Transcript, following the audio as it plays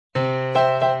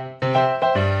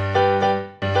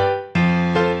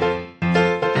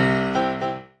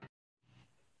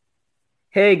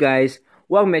Hey guys,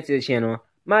 welcome back to the channel.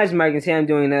 My name is Mike and today I'm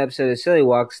doing another episode of Silly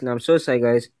Walks and I'm so excited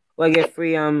guys. Well, I get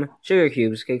free sugar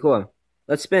cubes. Okay, cool.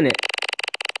 Let's spin it.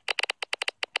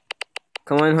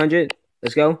 Come on, 100.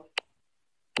 Let's go.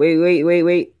 Wait.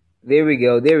 There we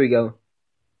go.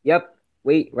 Yep.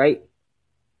 Wait, right?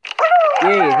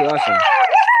 Yay, okay, awesome.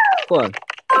 Cool. I'm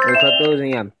gonna cut those and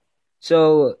yeah.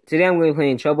 So today I'm gonna be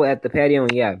playing Trouble at the Patio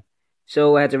and yeah.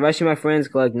 So I had to rush to my friends,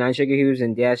 collect 9 sugar cubes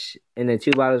and dash in the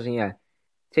 2 bottles and yeah.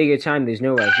 Take your time, there's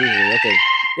no rush usually. Okay,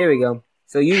 there we go.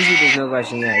 So usually there's no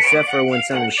rush in that, except for when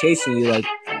someone's chasing you like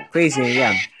crazy and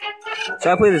yeah.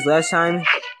 So I played this last time.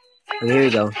 Okay, here we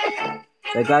go.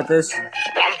 So I got this.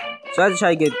 So I have to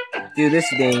try to do this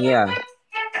again, yeah.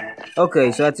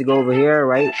 Okay, so I have to go over here,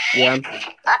 right? Yeah.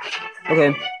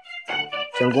 Okay.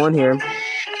 So I'm going here.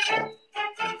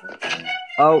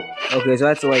 Oh, okay, so I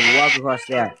have to like walk across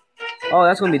that. Oh,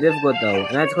 that's gonna be difficult though.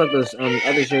 And I have to collect those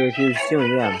other sugar cubes too,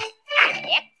 and yeah.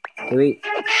 Okay, wait.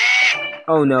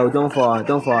 Oh no, don't fall,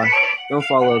 little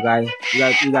guy.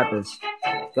 You got this.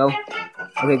 Go.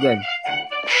 Okay, good.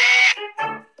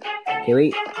 Okay,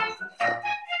 wait.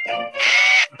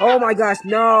 Oh my gosh,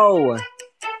 no!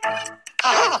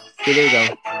 Okay, there you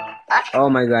go. Oh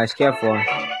my gosh, careful.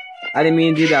 I didn't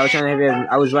mean to do that. I was trying to have it.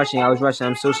 I was rushing.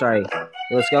 I'm so sorry. Okay,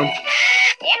 let's go.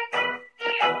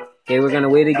 Okay, we're gonna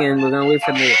wait again. We're gonna wait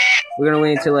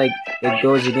until like it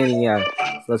goes again. And yeah.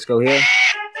 So let's go here.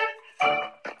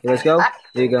 Okay, let's go.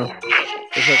 There you go.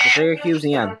 Let's hit the sugar cubes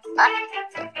and yeah.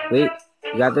 Wait,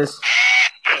 you got this?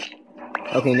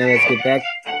 Okay, now let's get back.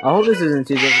 I hope this isn't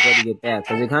too difficult to get back,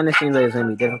 because it kind of seems like it's going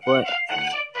to be difficult.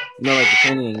 You know, like the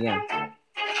training and yeah.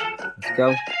 Let's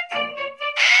go.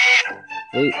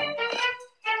 Wait.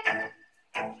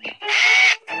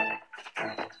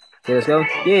 Okay, let's go.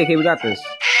 Yeah, okay, we got this.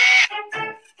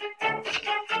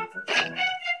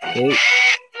 Okay.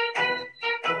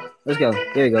 Let's go.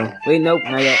 There we go. Wait, nope,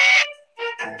 not yet.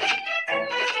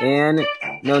 And,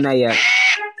 no, not yet.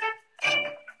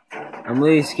 I'm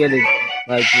really scared to,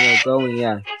 like, you know, go and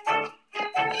yeah.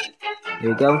 There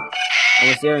we go.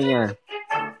 Almost there and yeah.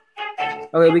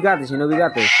 Okay, we got this, we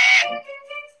got this.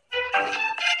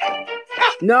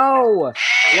 No!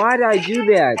 Why did I do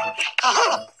that?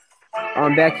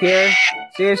 I'm back here?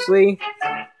 Seriously?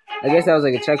 I guess that was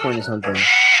like a checkpoint or something.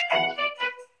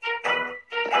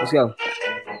 Let's go.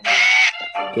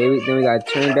 Okay, then we gotta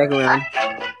turn back around.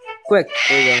 Quick!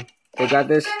 There we go. Okay, got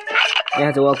this. I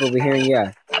have to walk over here and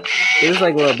yeah. This is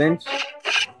like a little bench.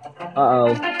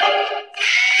 Uh-oh.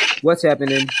 What's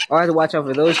happening? Oh, I have to watch out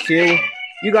for those two.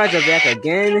 You guys are back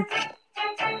again?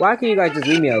 Why can't you guys just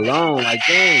leave me alone? Like,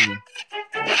 dang.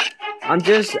 I'm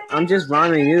just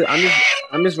ramen noodles.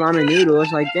 I'm just ramen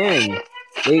noodles. Like, dang.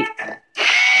 Wait.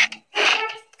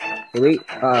 Hey, wait.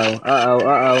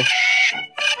 Uh-oh.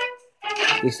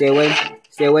 You stay away.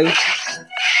 Stay away.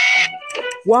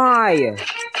 Why?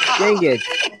 Dang it.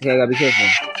 Okay, I gotta be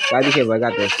careful. I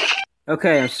got this.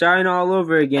 Okay, I'm starting all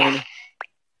over again.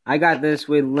 I got this.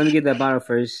 Wait, let me get that bottle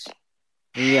first.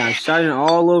 And yeah, I'm starting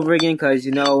all over again because,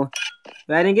 you know,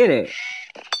 I didn't get it.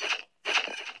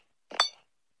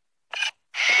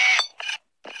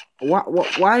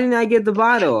 Why didn't I get the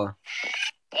bottle?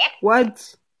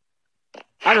 What?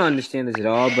 I don't understand this at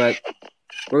all, but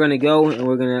we're gonna go and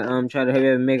we're gonna try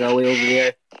to make our way over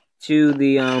there to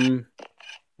the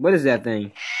what is that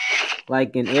thing?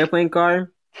 Like an airplane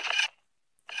car?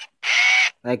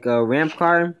 Like a ramp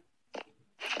car?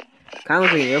 Kind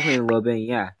of looks like an airplane a little bit,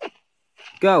 yeah.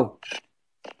 Go!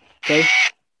 Okay.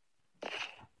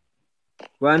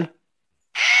 Run.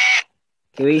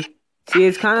 Okay, we see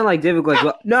it's kind of like difficult as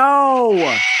well.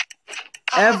 No!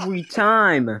 Every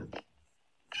time!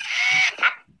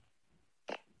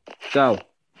 Go.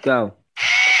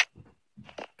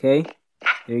 Okay.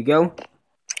 There you go.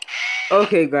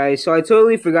 Okay, guys, so I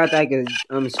totally forgot that I could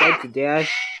swipe to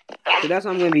dash. So that's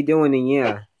what I'm gonna be doing, and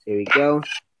yeah. There we go.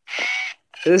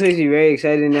 So this makes me very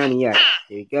excited now, and yeah.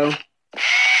 There we go.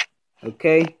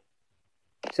 Okay.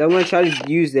 So I'm gonna try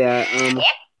to use that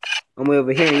on way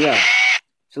over here, and yeah.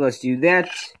 So let's do that.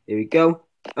 There we go.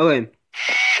 Okay.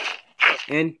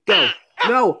 And go.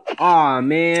 No! Aw,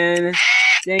 man.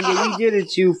 Dang it, we did it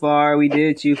too far.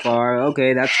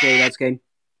 Okay, that's okay.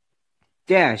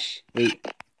 Dash. Wait.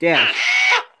 Dash.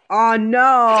 Oh,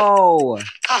 no!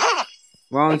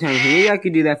 Wrong time. Maybe I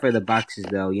could do that for the boxes,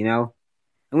 though, you know?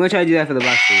 I'm gonna try to do that for the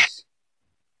boxes.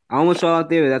 I almost fell out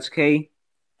there, but that's okay.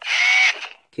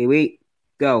 Okay, wait.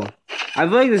 Go. I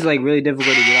feel like this is, like, really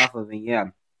difficult to get off of, and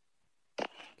yeah.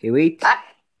 Okay, wait.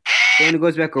 So when it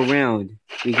goes back around,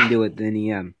 we can do it, then,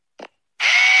 yeah.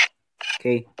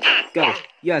 Okay, go.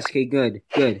 Yes, okay, good,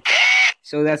 good.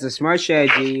 So that's a smart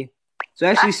strategy. So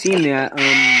I actually seen that.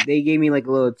 They gave me like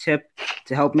a little tip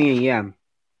to help me, and yeah.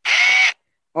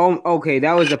 Oh, okay,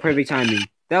 that was the perfect timing.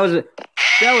 That was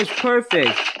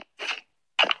perfect.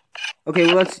 Okay,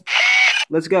 well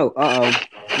let's go.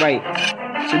 Right.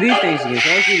 So these things again. So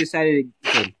I actually decided.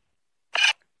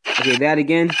 Okay, that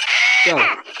again. Go.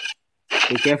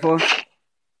 Be careful.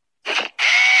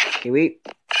 Okay, wait.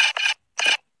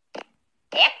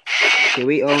 Okay,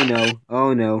 wait. Oh no.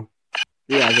 Oh no.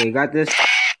 Yeah. Okay, got this.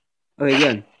 Okay,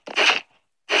 good.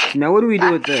 So now what do we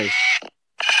do with this?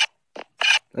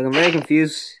 Like I'm very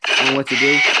confused on what to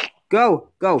do. Go!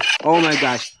 Go! Oh my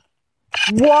gosh.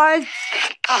 What?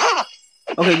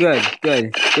 Okay, good.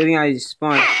 Good. Good thing I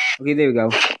spawned. Okay, there we go.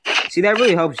 See, that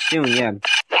really helps too, yeah.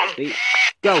 Wait.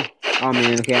 Go! Oh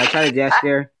man, okay, I tried to dash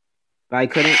there, but I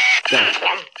couldn't. Go.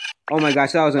 Oh my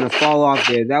gosh, I was gonna fall off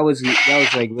there. That was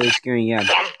like really scary, yeah.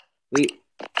 Wait.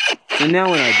 So now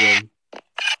what I do?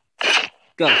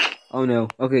 Go. Oh no.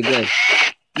 Okay, good.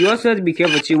 You also have to be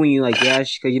careful too when you like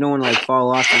dash, because you don't want to like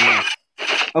fall off and yeah.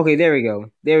 Okay, there we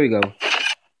go. There we go.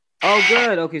 Oh,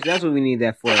 good. Okay, so that's what we need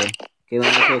that for. Okay,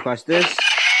 let me go across this.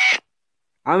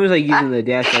 I'm just like using the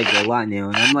dash like a lot now,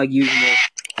 and I'm like using it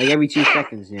like every 2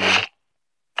 seconds now,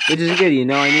 which is good. You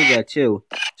know, I need that too.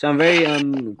 So I'm very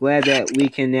glad that we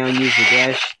can now use the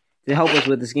dash to help us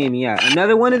with this game. Yeah,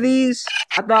 another one of these.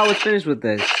 I thought I was finished with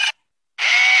this.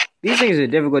 These things are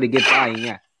difficult to get by, and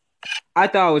yeah, I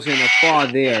thought I was gonna fall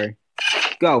there.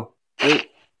 Go. Wait.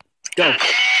 Go.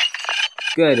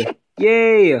 Good.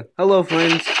 Yay! Hello,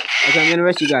 friends. Okay, I'm gonna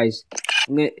rest you guys.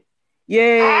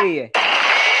 Yay!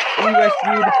 We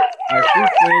rescued our 2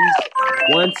 friends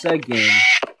once again.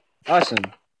 Awesome.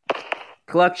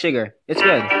 Collect sugar. It's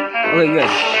good. Okay, good.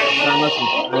 So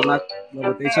I'm unlocked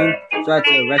level 13. So I have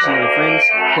to rescue my friends,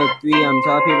 collect 3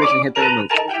 toilet papers, and hit the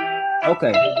remote.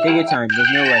 Okay, take your time.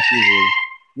 There's no rush usually.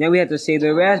 Now we have to save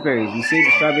the raspberries. We saved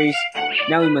the strawberries.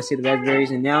 Now we must save the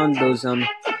raspberries, and now those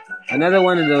another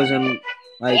one of those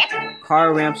like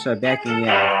car ramps are backing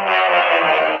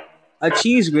out. A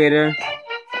cheese grater.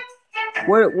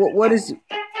 What is?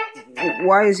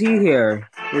 Why is he here?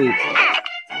 Wait.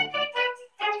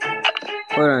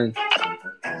 Hold on.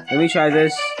 Let me try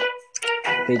this.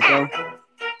 Okay, go.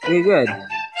 Okay, good.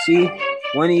 See?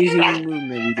 One easy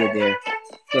movement we did there.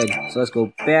 Good. So let's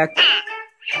go back.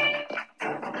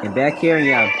 And back here,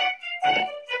 yeah.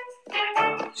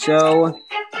 So,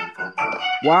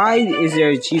 why is there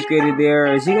a cheese grater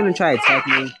there? Is he gonna try to attack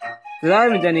me? Because I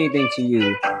haven't done anything to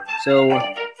you. So,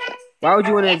 why would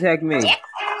you want to attack me?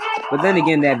 But then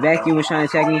again, that vacuum was trying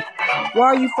to attack me. Why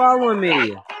are you following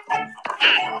me?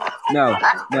 No,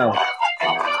 no.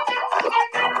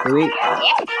 Wait.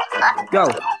 Go.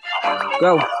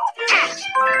 Go.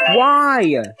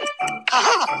 Why?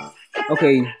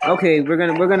 Okay, okay, we're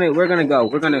gonna go.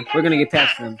 We're gonna get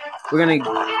past them. We're gonna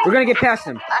get past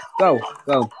them. Go,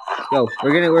 go, go.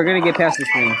 We're gonna get past this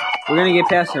thing. We're gonna get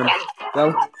past him.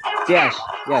 Go. Dash.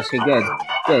 Yes, okay, good.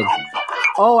 Good.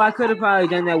 Oh, I could have probably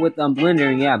done that with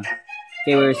blendering, yeah.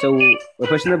 Okay, we're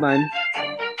pushing the button.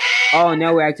 Oh,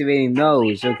 now we're activating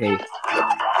those. Okay.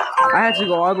 I had to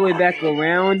go all the way back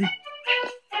around.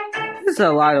 This is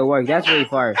a lot of work. That's really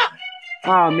far.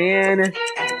 Oh, man.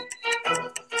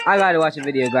 I gotta watch a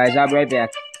video, guys. I'll be right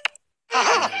back.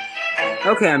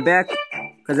 Okay, I'm back.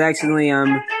 Because I accidentally,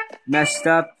 messed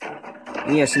up.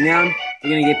 And yeah, so now we're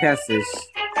gonna get past this.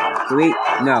 Okay, wait.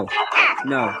 No.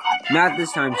 No. Not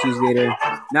this time, Cheese Gator.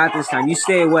 Not this time. You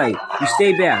stay away. You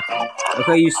stay back.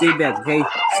 Okay, you stay back, okay?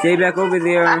 Stay back over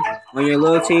there on your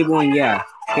little table, and yeah.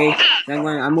 Okay?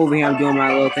 I'm over here, I'm doing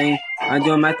my little thing. I'm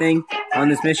doing my thing on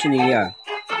this mission, and yeah.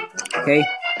 Okay?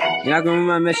 You're not gonna ruin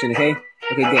my mission, okay?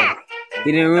 Okay, good.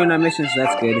 You didn't ruin my mission, so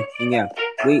that's good. And yeah.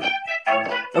 Wait.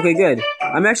 Okay, good.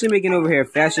 I'm actually making over here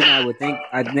faster than I would think.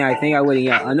 I think I would,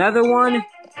 yeah. Another one?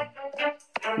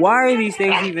 Why are these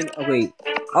things even... Oh, wait.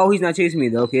 Oh, he's not chasing me,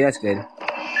 though. Okay, that's good.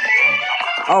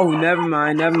 Oh, never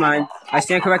mind, never mind. I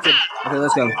stand corrected. Okay,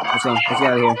 let's go. Let's go. Let's get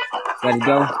out of here. Gotta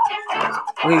go.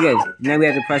 Okay, good. And then we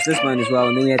have to press this button as well,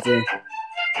 and then we have to...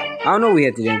 I don't know what we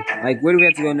have to do. Like, where do we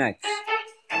have to go next?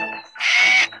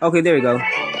 Okay, there we go.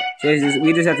 So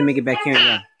we just have to make it back here,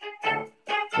 yeah.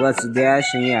 Let's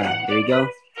dash, and yeah, there we go.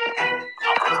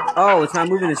 Oh, it's not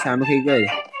moving this time. Okay, good.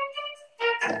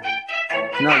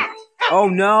 No. Oh,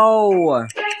 no!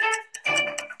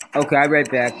 Okay, I'll be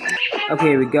right back. Okay,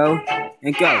 here we go.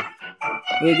 And go.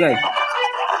 Okay, good.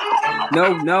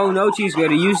 No, Cheese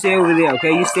Grater. You stay over there,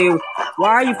 okay? You stay over... Why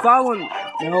are you following...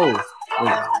 No.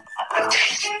 Wait.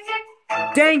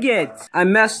 Dang it! I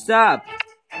messed up.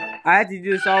 I had to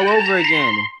do this all over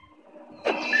again.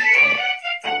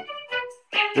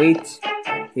 Wait.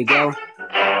 Here you go.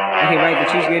 Okay, right,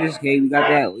 the cheese graters. Okay, we got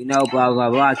that. We know, blah, blah,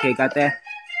 blah. Okay, got that.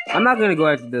 I'm not gonna go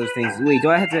after those things. Wait, do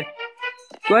I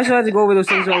still have to go over those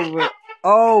things over?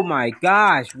 Oh my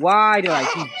gosh, why do I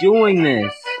keep doing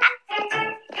this?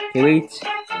 Okay, wait.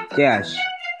 Dash.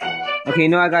 Okay,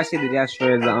 no, I gotta save the dash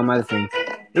for the other thing.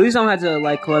 At least I don't have to,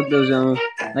 like, collect those,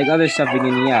 like, other stuff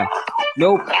again, yeah.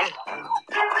 Nope.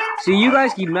 See, you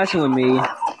guys keep messing with me.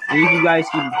 And you guys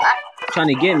keep trying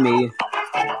to get me.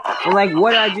 And, like,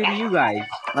 what did I do to you guys?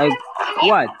 Like,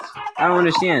 what? I don't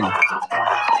understand.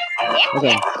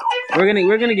 Okay.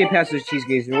 We're gonna get past those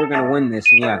cheesecakes and we're gonna win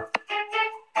this, and yeah.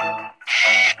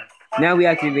 Now we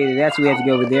activated that, so we have to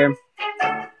go over there.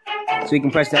 So we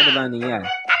can press that button, and yeah.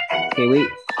 Okay, wait.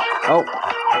 Oh.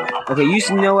 Okay, you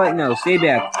know what? No, stay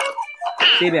back.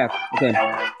 Stay back. Okay.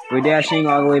 We're dashing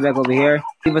all the way back over here.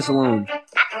 Leave us alone.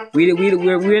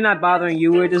 We're not bothering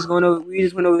you. We just went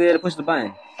over there to push the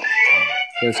button.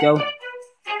 Okay, let's go.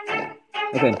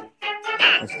 Okay.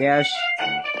 Let's dash.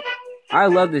 I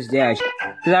love this dash.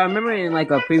 Because I remember in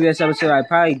like a previous episode I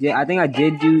think I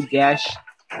did do dash.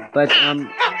 But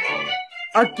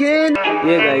again!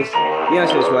 Yeah guys,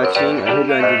 thanks for watching. I hope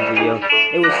you enjoyed the video.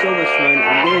 It was so much fun.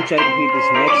 I'm gonna try to complete this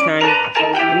next time.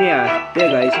 And yeah,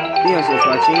 guys, thanks for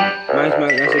watching. Mine's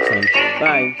Mark next time.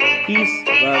 Bye. Peace,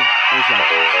 love, and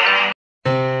love.